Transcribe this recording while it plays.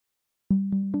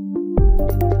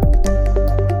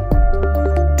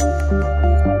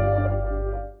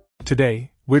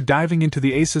Today, we're diving into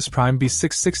the ASUS Prime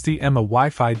B660M-A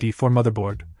WiFi D4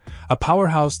 motherboard, a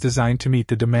powerhouse designed to meet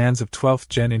the demands of 12th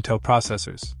Gen Intel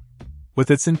processors. With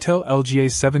its Intel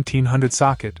LGA 1700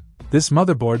 socket, this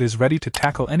motherboard is ready to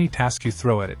tackle any task you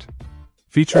throw at it.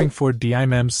 Featuring 4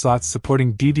 DIMM slots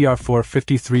supporting DDR4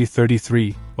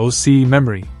 5333 OC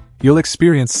memory, you'll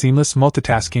experience seamless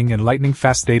multitasking and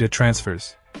lightning-fast data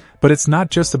transfers. But it's not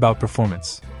just about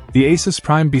performance. The ASUS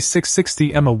Prime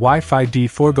B660M-A WiFi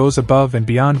D4 goes above and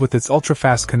beyond with its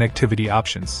ultra-fast connectivity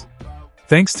options.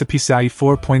 Thanks to PCIe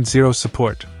 4.0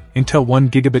 support, Intel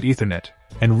 1GB Ethernet,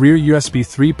 and rear USB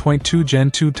 3.2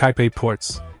 Gen 2 Type A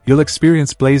ports, you'll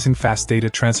experience blazing fast data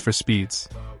transfer speeds.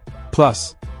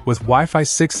 Plus, with Wi-Fi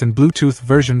 6 and Bluetooth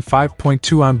version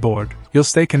 5.2 on board, you'll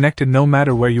stay connected no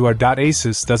matter where you are.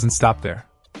 ASUS doesn't stop there.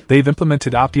 They've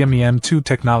implemented Optimum M2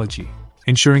 technology,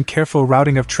 ensuring careful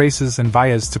routing of traces and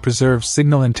vias to preserve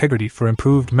signal integrity for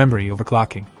improved memory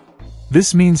overclocking.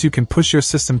 This means you can push your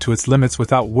system to its limits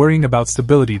without worrying about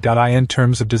stability. In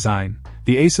terms of design,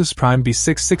 the ASUS Prime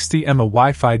B660M-A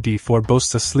WiFi D4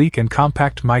 boasts a sleek and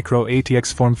compact micro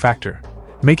ATX form factor,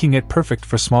 making it perfect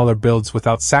for smaller builds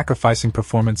without sacrificing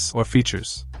performance or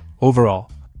features. Overall,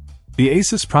 the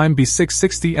ASUS Prime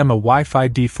B660M-A WiFi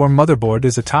D4 motherboard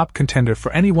is a top contender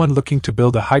for anyone looking to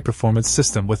build a high-performance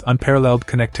system with unparalleled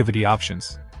connectivity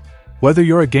options. Whether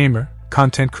you're a gamer,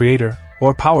 content creator,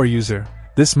 or power user,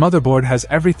 this motherboard has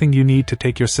everything you need to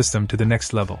take your system to the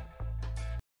next level.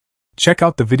 Check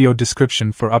out the video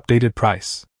description for updated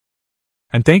price.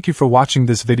 And thank you for watching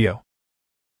this video.